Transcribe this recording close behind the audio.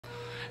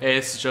Hey,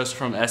 this is Joseph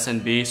from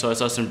SNB, Soy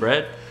Sauce and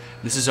Bread.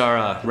 This is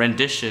our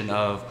rendition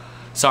of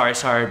Sorry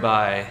Sorry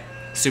by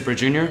Super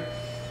Junior.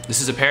 This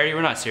is a parody.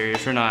 We're not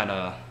serious, we're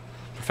not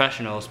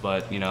professionals,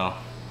 but you know.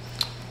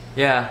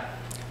 Yeah,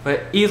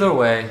 but either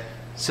way,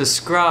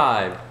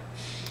 subscribe.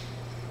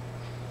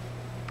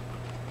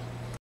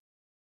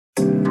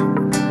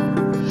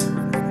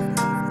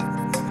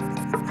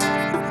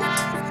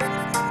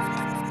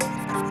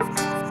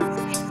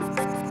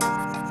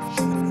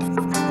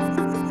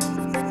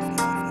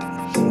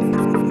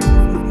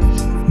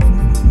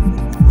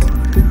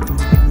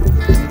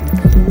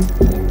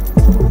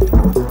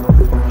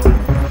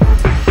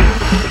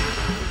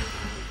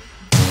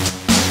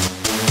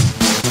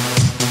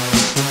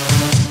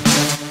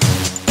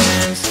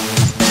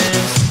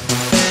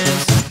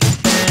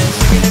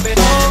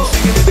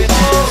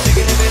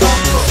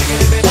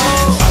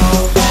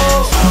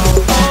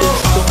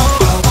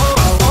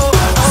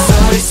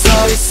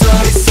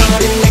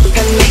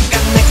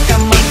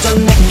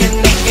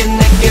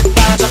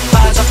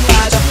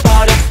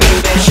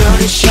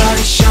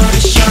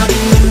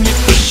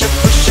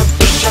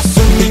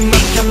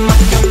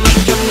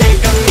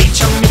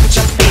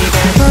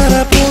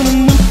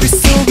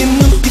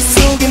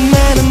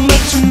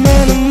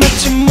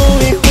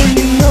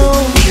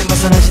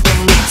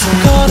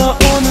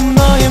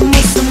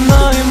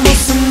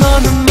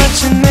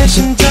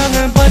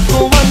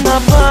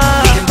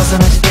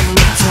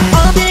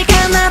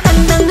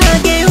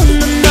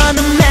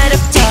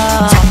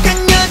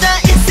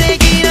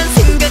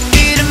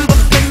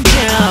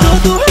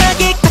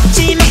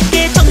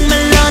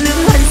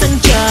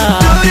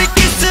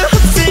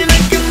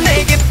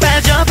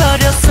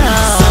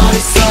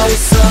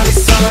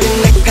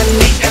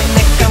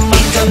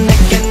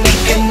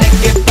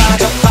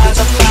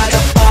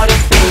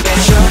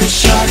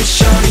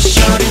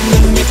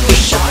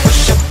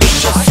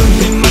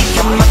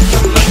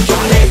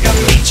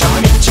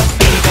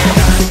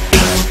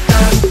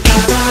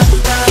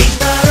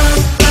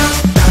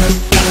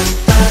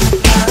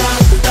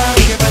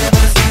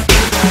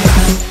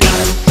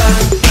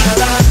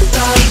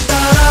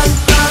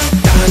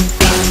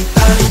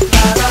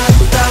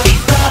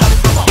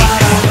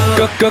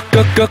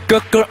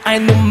 꿀꿀꿀꿀꿀 아이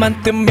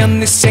눈만 뜨면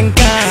네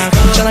생각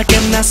전화게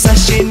나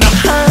사실 너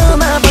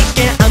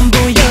하나밖에 안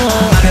보여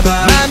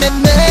말해봐 맘에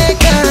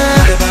내가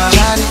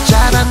자리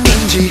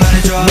잡았는지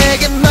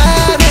내게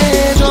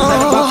말해줘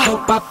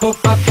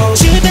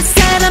주변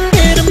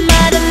사람들은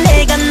말은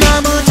내가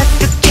너무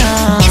적극적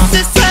이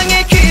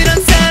세상에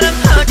그런 사람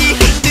어디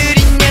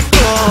흔들리냐고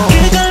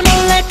그걸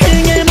몰라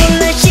그걸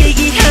몰라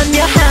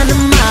시기하며 하는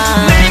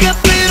말 내가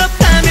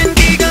부럽다면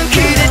그건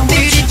그래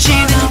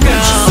들이치는 거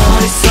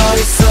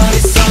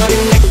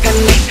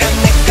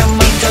내가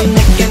먼저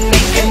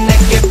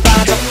내게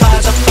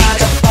빠져버려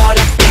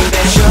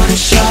baby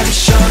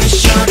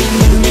Shorty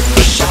눈이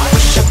부셔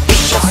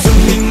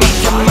숨이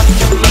막혀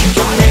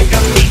내가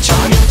미쳐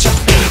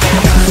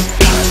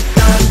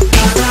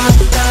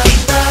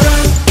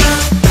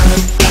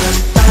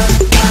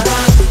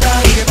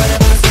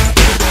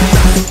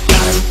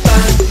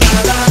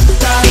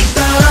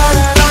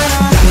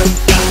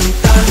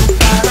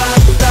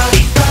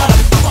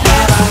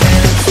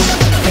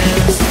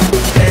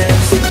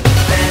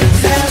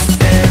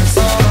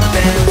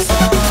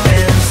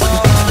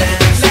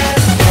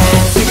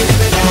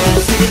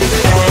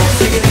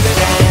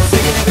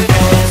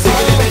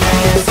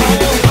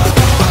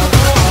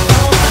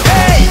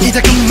이제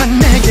그만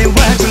내게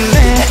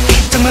와줄래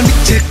정말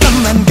미칠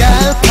것만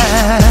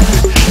같아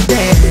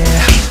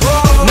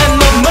난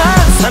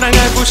너만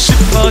사랑하고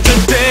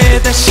싶어질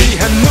때 다시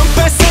한 번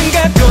뺄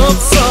생각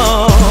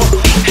없어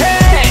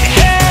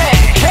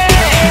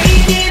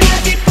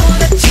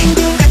일이라기보다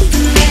친구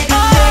같은 내가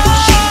되고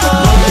싶어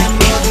너의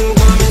모든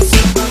고민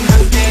슬픔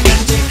함께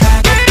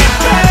간직하고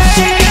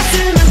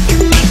시간 만큼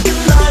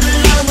너를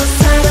너무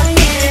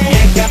사랑해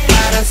내가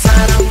바란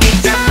사람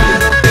네가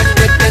바로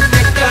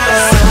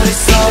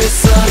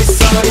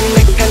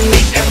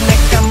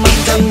내가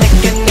먼저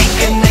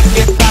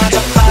내게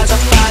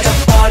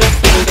빠져버려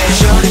baby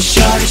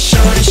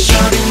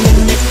Shorty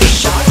눈이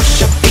부셔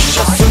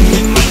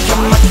숨이 막혀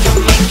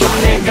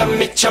내가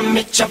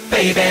미쳐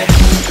baby